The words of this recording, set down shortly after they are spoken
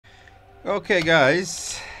Okay,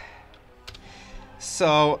 guys.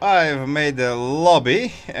 So I've made a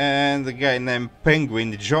lobby, and a guy named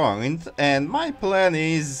Penguin joined, and my plan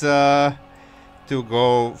is to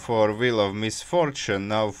go for Wheel of Misfortune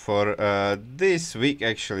now for this week.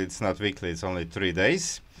 Actually, it's not weekly; it's only 3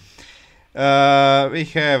 days. We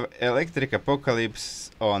have Electric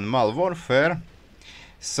Apocalypse on MALWARFARE.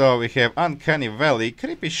 So we have Uncanny Valley.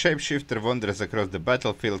 Creepy shapeshifter wanders across the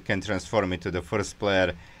battlefield, can transform into the first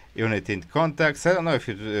player unit in contacts. I don't know if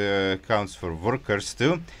it counts for workers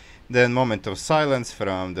too. Then Moment of Silence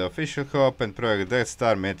from the official co-op, and Project Death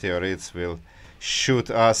Star meteorites will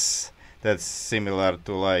shoot us. That's similar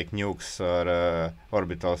to like nukes or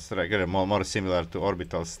orbital strike, more similar to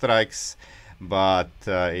orbital strikes, but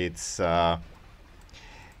it's a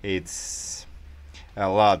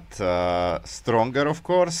lot stronger, of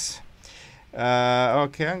course.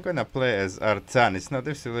 Okay, I'm gonna play as Artanis. Now,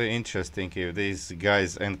 this is really interesting. If these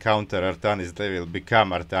guys encounter Artanis, they will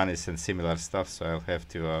become Artanis and similar stuff, so I'll have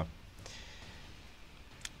to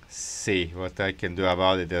see what I can do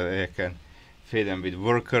about it. I can feed them with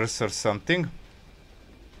workers or something.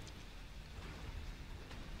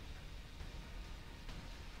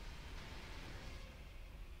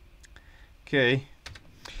 Okay.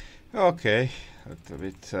 Okay. A little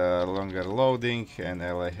bit longer loading, and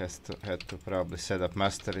LA had to probably set up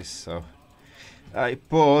masteries, so I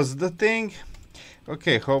paused the thing.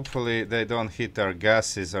 Okay, hopefully they don't hit our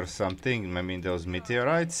gases or something. I mean those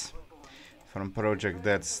meteorites from Project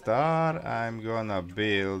Death Star. I'm gonna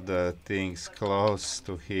build things close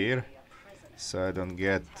to here so I don't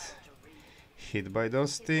get hit by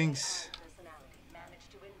those things.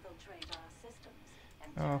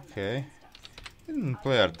 Okay. Didn't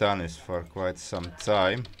play Artanis for quite some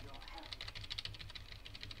time.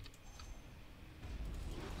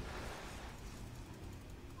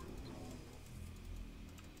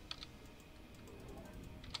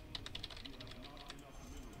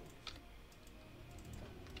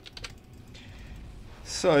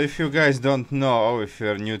 So if you guys don't know, if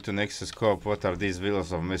you're new to Nexus Corp, what are these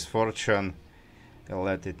Wheels of Misfortune,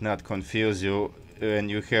 let it not confuse you. When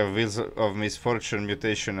you have Wheels of Misfortune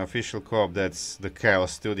Mutation official co-op, that's the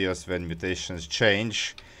Chaos Studios when mutations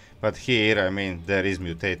change. But here, I mean, there is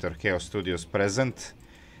Mutator Chaos Studios present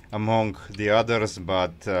among the others,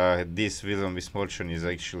 but this Wheels of Misfortune is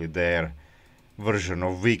actually their version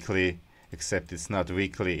of weekly, except it's not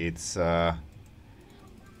weekly, it's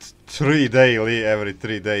 3 daily. Every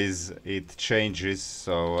 3 days it changes,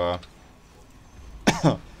 so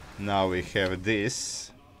now we have this.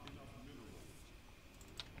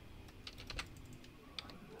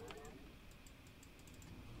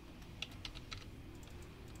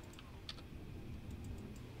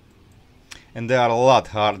 And they are a lot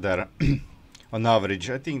harder on average.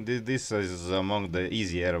 I think this is among the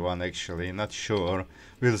easier one, actually, not sure,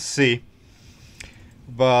 we'll see.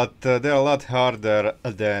 But they're a lot harder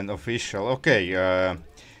than official. Okay,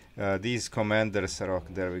 these commanders are,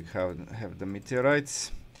 okay, there we have the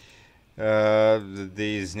meteorites.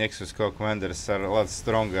 These Nexus Core commanders are a lot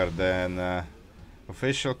stronger than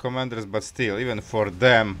official commanders, but still, even for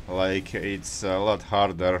them, like, it's a lot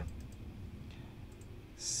harder.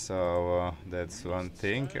 So that's one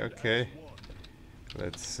thing. Okay,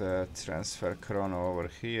 let's transfer Chrono over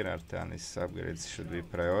here. Artanis upgrades should be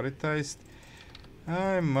prioritized.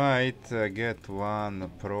 I might get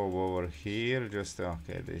one probe over here. Just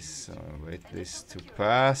okay, this wait this to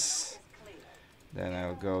pass. Then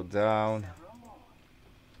I'll go down,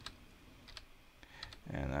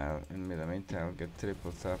 and in the meantime I'll get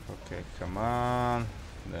triple tap. Okay, come on.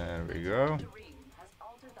 There we go.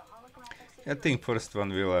 I think first one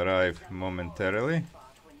will arrive momentarily.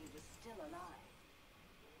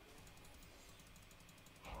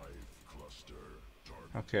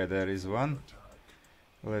 Okay, there is one.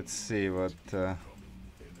 Let's see what...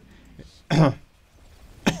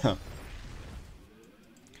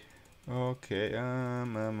 okay,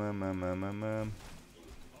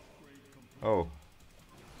 oh.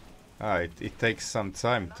 It takes some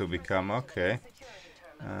time to become, okay.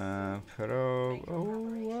 Pro... oh,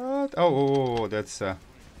 what? Oh, that's...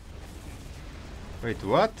 wait,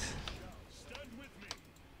 what?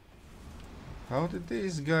 How did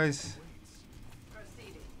these guys...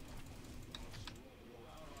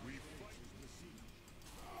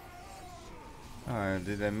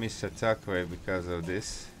 did I miss attack wave because of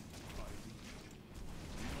this?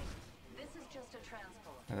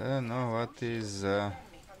 I don't know what is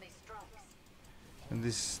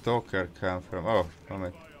this stalker come from. Oh,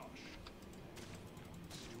 moment.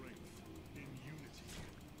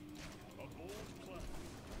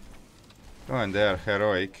 Oh, and they are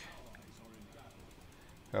heroic.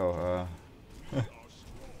 Oh,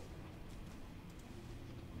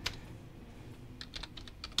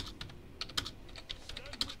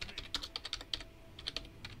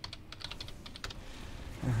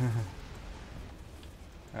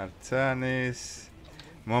 Artanis.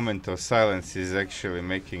 Moment of silence is actually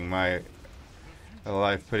making my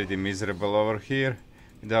life pretty miserable over here.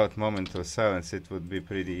 Without moment of silence, it would be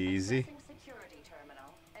pretty easy.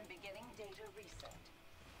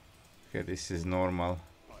 Okay, this is normal.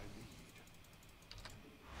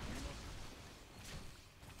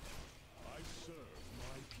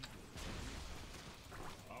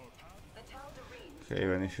 Okay,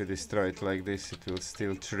 even if you destroy it like this, it will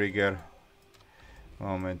still trigger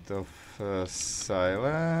moment of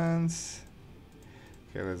silence.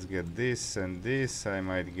 Okay, let's get this and this. I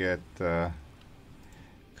might get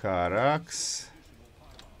Karax.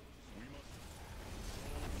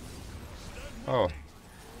 Oh,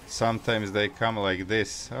 sometimes they come like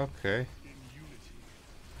this. Okay.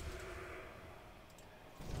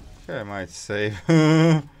 Okay, I might save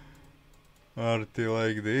Artie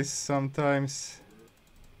like this sometimes.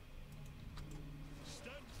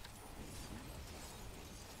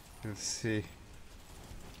 Let's see.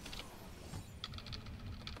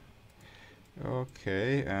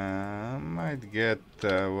 Okay, might get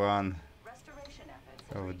one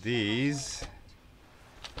of these.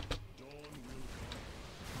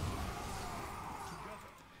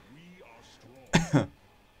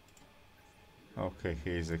 Okay,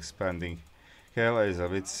 he's expanding. Kayla is a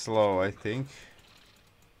bit slow, I think.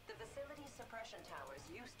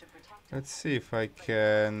 Let's see if I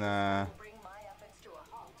can... okay,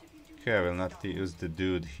 I will not use the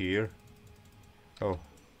dude here. Oh.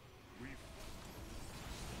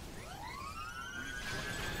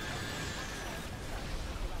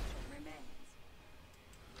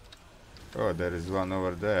 Oh, there is one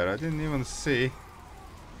over there. I didn't even see.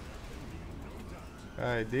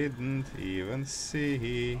 I didn't even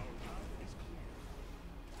see.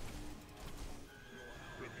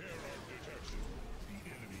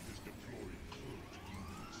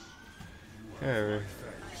 Okay.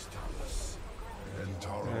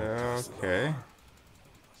 Okay.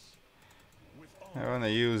 I wanna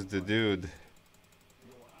use the dude.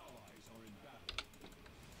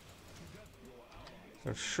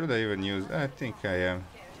 Or should I even use? I think I am.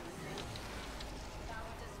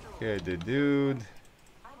 Okay, the dude.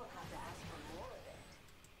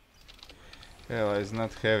 Ella is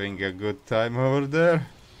not having a good time over there.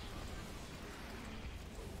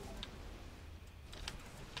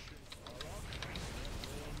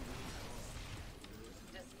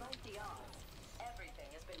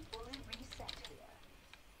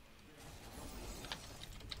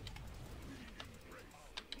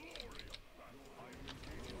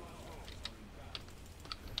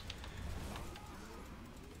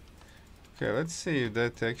 Okay, let's see if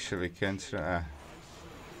that actually can try.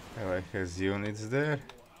 Ella has units there.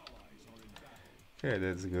 Okay,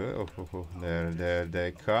 that's good. Oh, there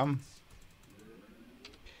they come.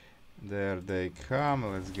 There they come.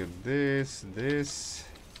 Let's get this.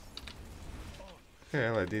 Okay,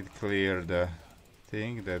 well, I did clear the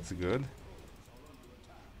thing. That's good.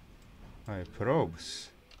 My probes.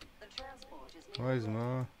 Why is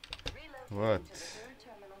more? What?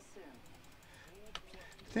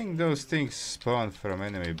 I think those things spawn from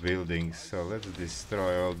enemy buildings, so let's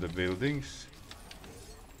destroy all the buildings.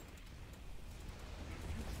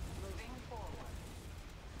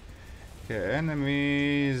 Okay,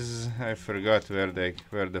 enemies. I forgot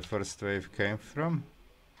where the first wave came from.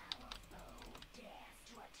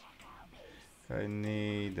 I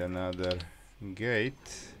need another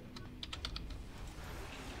gate.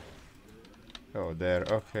 Oh, there.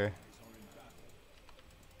 Okay.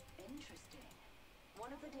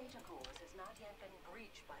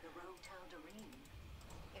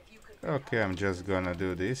 Okay, I'm just gonna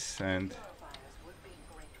do this and...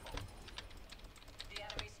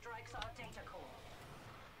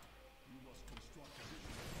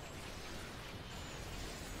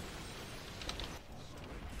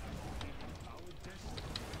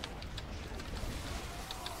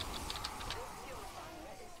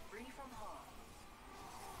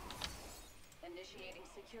 Initiating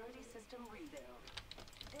security system rebuild.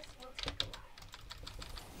 This will take a while.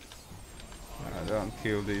 don't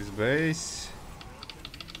kill this base.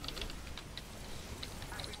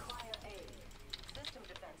 I require aid. System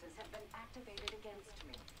defenses have been activated against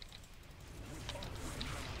me.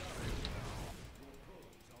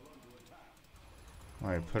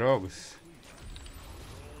 My probes.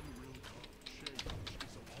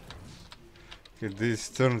 Okay, this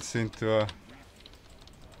turns into a...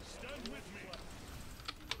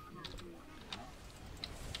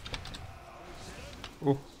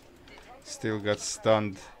 Oh, still got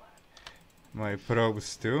stunned. My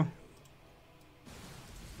probes too.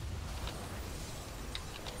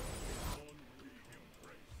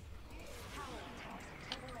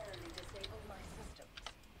 Temporarily disabled my systems.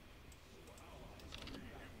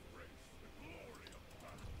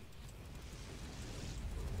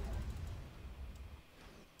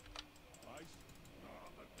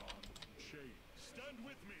 Stand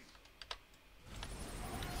with me.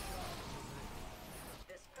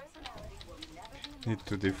 This personality will never be Need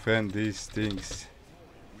to defend these things.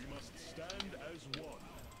 We must stand as one.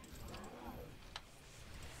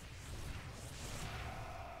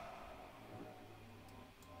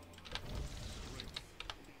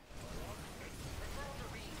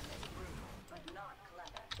 but not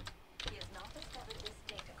clever. He has not discovered this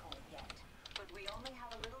data core yet, but we only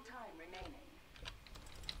have a little time remaining.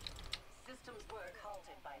 Systems work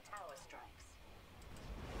halted by tower strikes.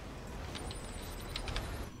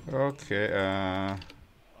 Okay,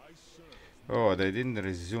 oh, they didn't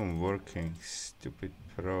resume working. Stupid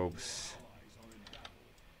probes.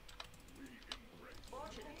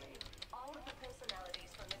 Fortunately, all of the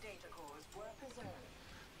personalities from the data cores were preserved.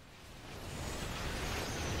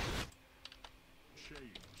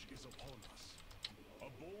 Change is upon us. A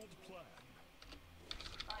bold plan.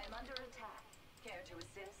 I am under attack. Care to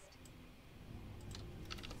assist?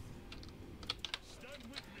 Stand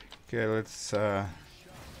with me. Okay, let's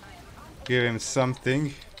give him something.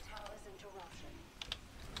 The tower's interruption.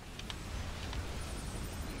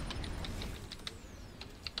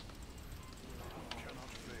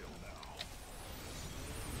 Cannot fail now.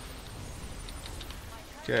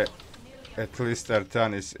 Okay, at least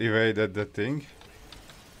Artanis evaded the thing.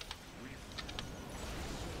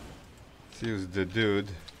 Let's use the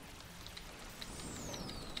dude.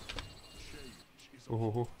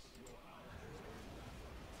 Oh.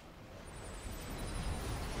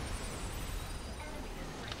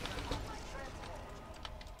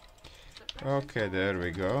 Okay, there we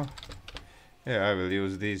go. Yeah, I will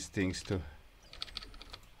use these things to...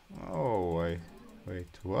 Oh, wait,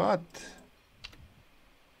 what?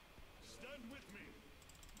 Stand with me.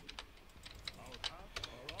 Our path,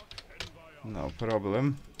 Arak and Vaya. No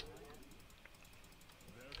problem.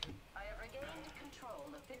 I have regained control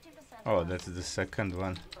of 50% Oh, of that's the second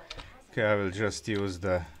one. but it hasn't. Okay, I will just use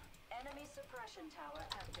the... Enemy suppression tower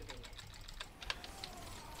activated.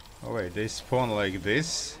 Oh wait, they spawn like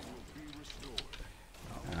this?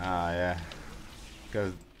 Ah, yeah.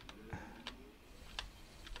 Because...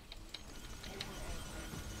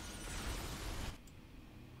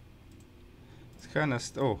 It's kinda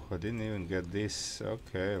oh, I didn't even get this.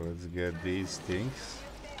 Okay, let's get these things.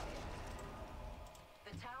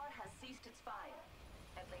 The tower has ceased its fire.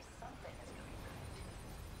 At least something is going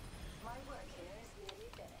right. My work here is nearly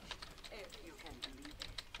finished, if you can believe it.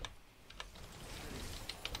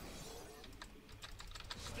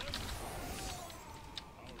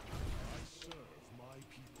 I serve my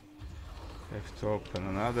people. Have to open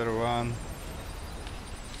another one.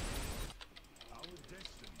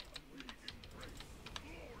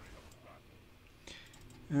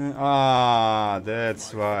 Our destiny.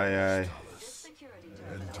 That's why I... This security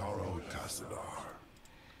terminal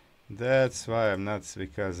That's why I'm nuts,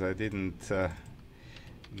 because I didn't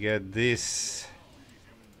get this.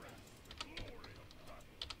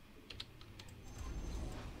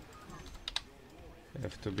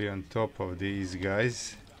 Have to be on top of these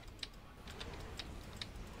guys.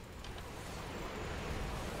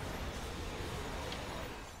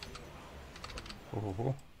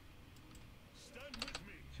 Oh.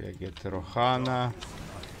 Okay, get Rohana.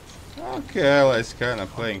 Okay, Ellie's kinda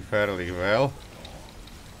playing fairly well.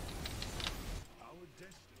 Our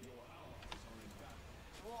destiny.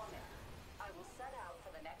 warning. I will set out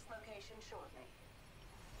for the next location shortly.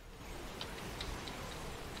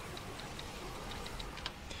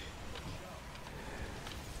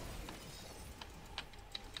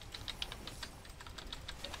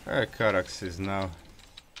 Karax is now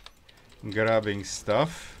grabbing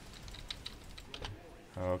stuff.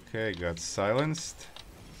 Okay, got silenced.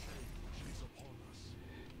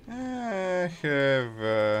 I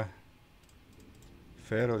have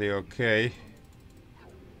fairly okay.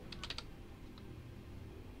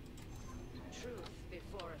 Truth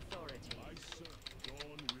before authority. I serve.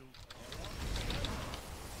 Dawn will.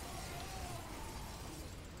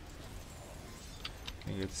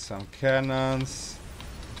 Can get some cannons.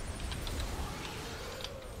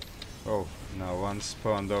 Oh, now one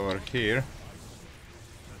spawned over here.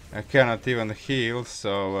 I cannot even heal,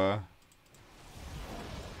 so I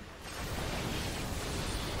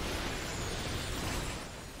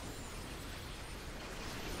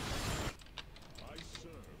serve.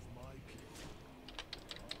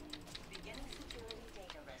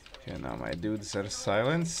 Okay, now my dudes are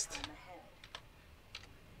silenced.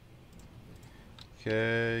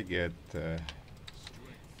 Okay, get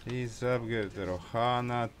these up, get the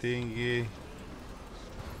Rohana thingy.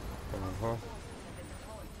 Oh,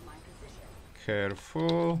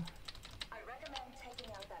 careful. I recommend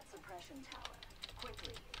taking out that suppression tower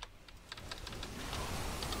quickly.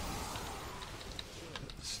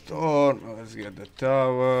 Storm, let's get the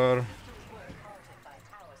tower. Systems were halted by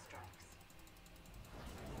tower strikes.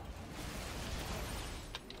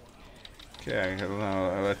 Okay,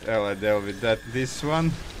 now let Ella deal with this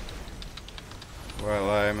one. Well,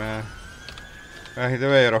 I'm by the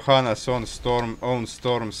way, Rohana's own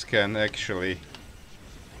storms can actually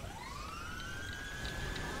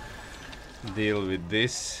deal with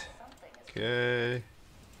this. Okay.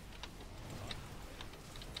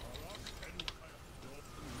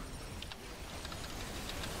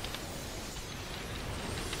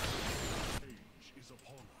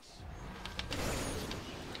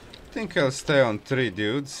 I think I'll stay on 3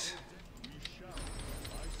 dudes.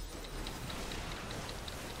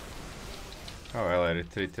 Oh well, I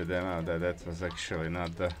retreated them out. That was actually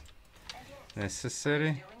not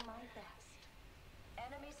necessary. Doing my best.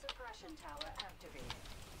 Enemy suppression tower activated.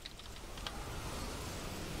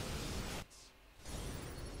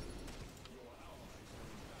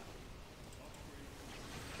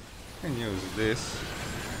 Can use this.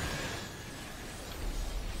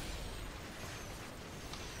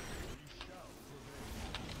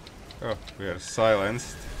 Oh, we are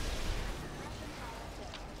silenced.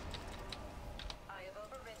 I have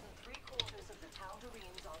overridden 3/4 of the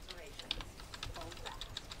Tal'Darine's alterations. Hold fast.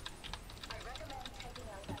 I recommend taking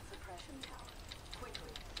out that suppression tower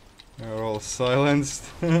quickly. We're all silenced.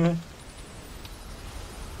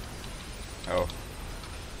 Oh.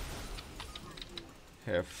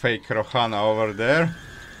 Have fake Rohana over there.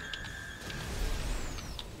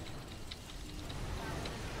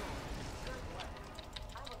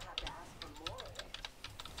 I will have to ask for more of it.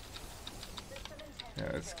 System intent. Yeah,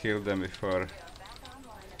 let's kill them before We are back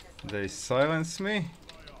online at this they silence me.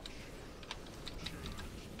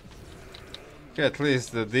 Okay, at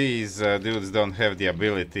least these dudes don't have the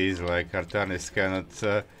abilities like Artanis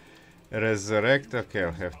cannot resurrect. Okay,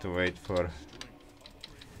 I'll have to wait for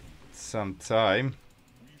some time.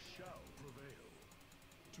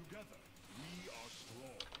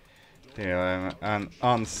 Yeah, I'm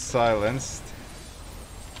unsilenced.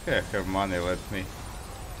 Okay, I have money, let me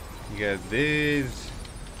get these.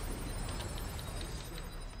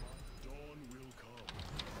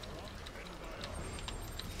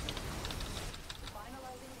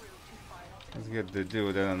 finalizing route to final. Let's get the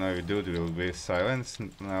dude. I don't know if dude will be silenced.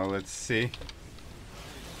 Now let's see.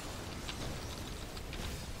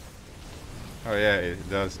 Oh yeah, it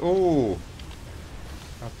does. Ooh!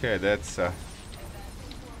 Okay, that's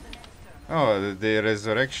oh, the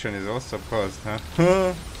resurrection is also paused, huh? I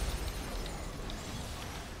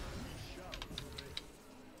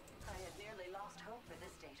had nearly lost hope for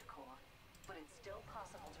this data core, but it's still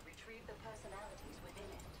possible to retrieve the personalities within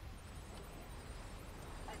it.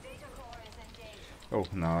 A data core is in danger. Oh,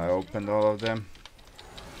 now I opened all of them.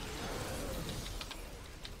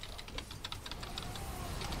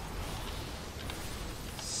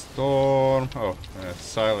 Storm. Oh,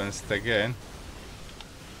 silenced again.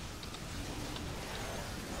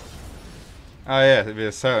 Ah, yeah, we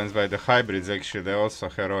are silenced by the hybrids. Actually, they're also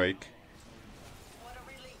heroic. What a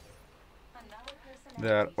relief. Another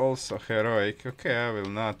They are personality. also heroic. Okay, I will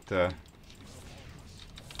not.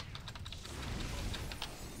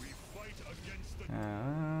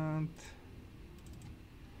 And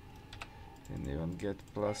didn't even get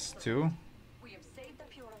 +2. We have saved the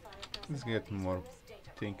purified Let's get personalities more. from this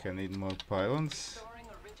data Think I core. need more pylons. Restoring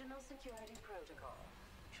original security protocol.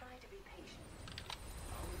 Try to be patient.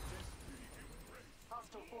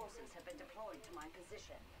 Hostile forces have been deployed to my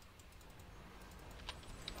position.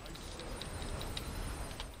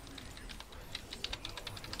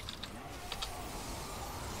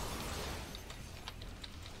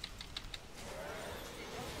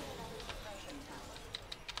 Suppression tower.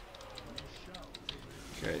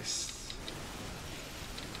 Okay.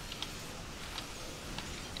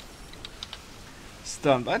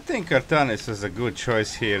 Stunned. I think Artanis was a good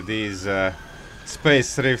choice here. These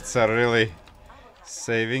space rifts are really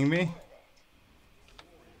saving me.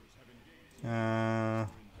 Okay,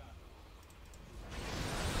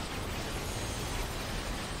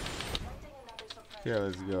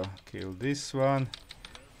 let's go kill this one. I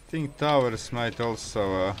think towers might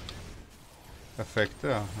also affect.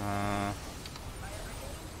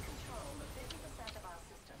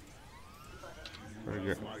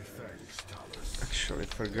 Actually,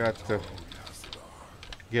 forgot to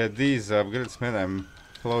get these upgrades. Man, I'm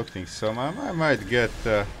floating, so I might get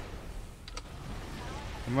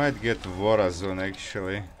Warazone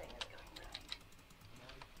actually.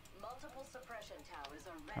 Multiple suppression towers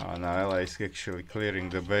are ready. Oh no, Ally is actually clearing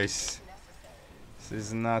the base. This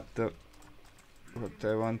is not what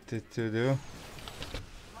I wanted to do.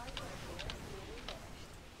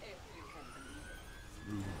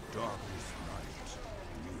 Through darkest night,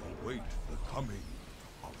 we await the coming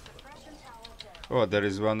of the Suppression tower down. Oh, there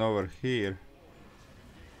is one over here.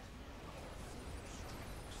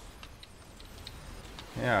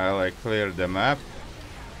 Yeah, I like cleared the map.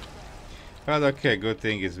 But okay, good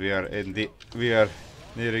thing is we are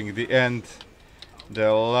nearing the end.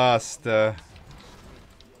 The last wave.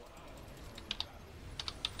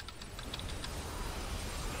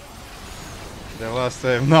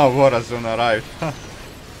 Now Warazone arrived.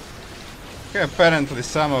 Okay, apparently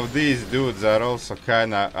some of these dudes are also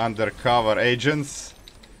kinda undercover agents.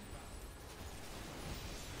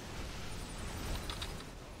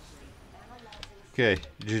 Okay,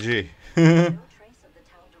 GG. No trace of the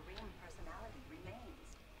Tal'Darim personality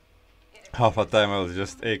remains. Half a time I was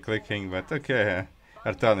just A-clicking, but okay.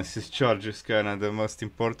 Artanis' charge is kinda the most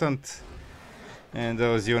important. And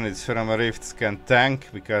those units from Rifts can tank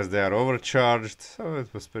because they are overcharged, so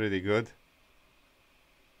it was pretty good.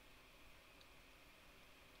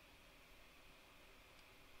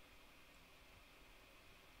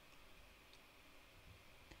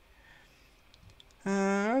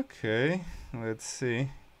 Okay, let's see.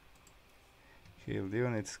 Killed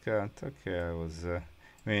units count. Okay, I was. I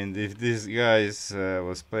mean, if this guy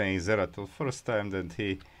was playing Zeratul first time, then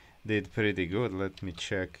he did pretty good. Let me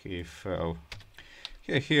check if.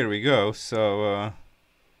 Okay, here we go. So,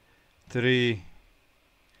 3.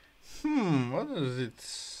 What is it?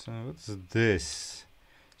 What's this?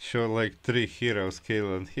 Show like 3 heroes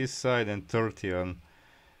killed on his side and 30 on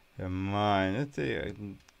mine.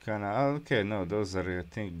 Kinda okay. No, those are I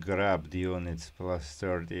think grabbed units plus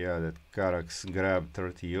 30. Yeah, that Karak's grabbed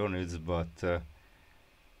 30 units, but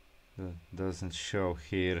doesn't show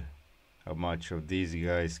here how much of these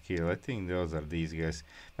guys kill. I think those are these guys,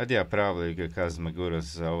 but yeah, probably because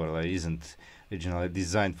Maguro's overlay isn't originally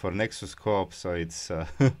designed for Nexus co-op, so it's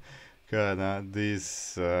kinda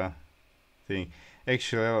this thing.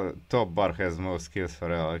 Actually, top bar has most kills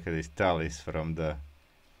for L. Look at these tallies from the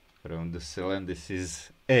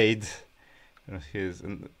Celendis' aid. His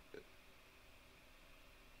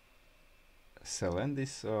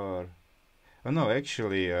Celendis or oh no,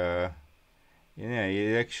 actually, yeah,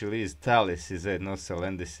 it actually is Talis' aid, not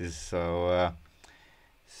Celendis'.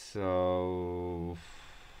 So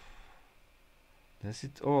does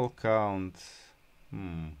it all count?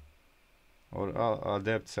 Or all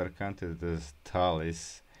adepts are counted as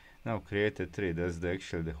Talis. Now created 3. That's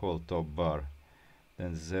actually the whole top bar.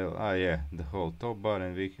 Then yeah, the whole top bar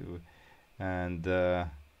and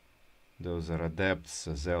those are adepts,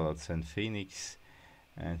 zealots and phoenix,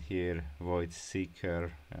 and here void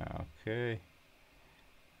seeker. Okay,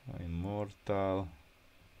 immortal.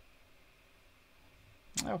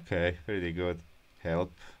 Okay, pretty good.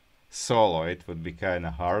 Help solo it would be kind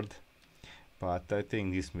of hard, but I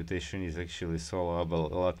think this mutation is actually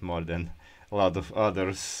soloable a lot more than a lot of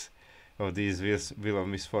others of these Wheel of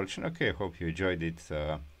Misfortune. Okay, hope you enjoyed it.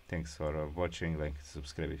 Thanks for watching. Like,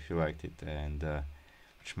 subscribe if you liked it, and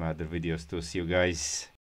watch my other videos too. See you guys.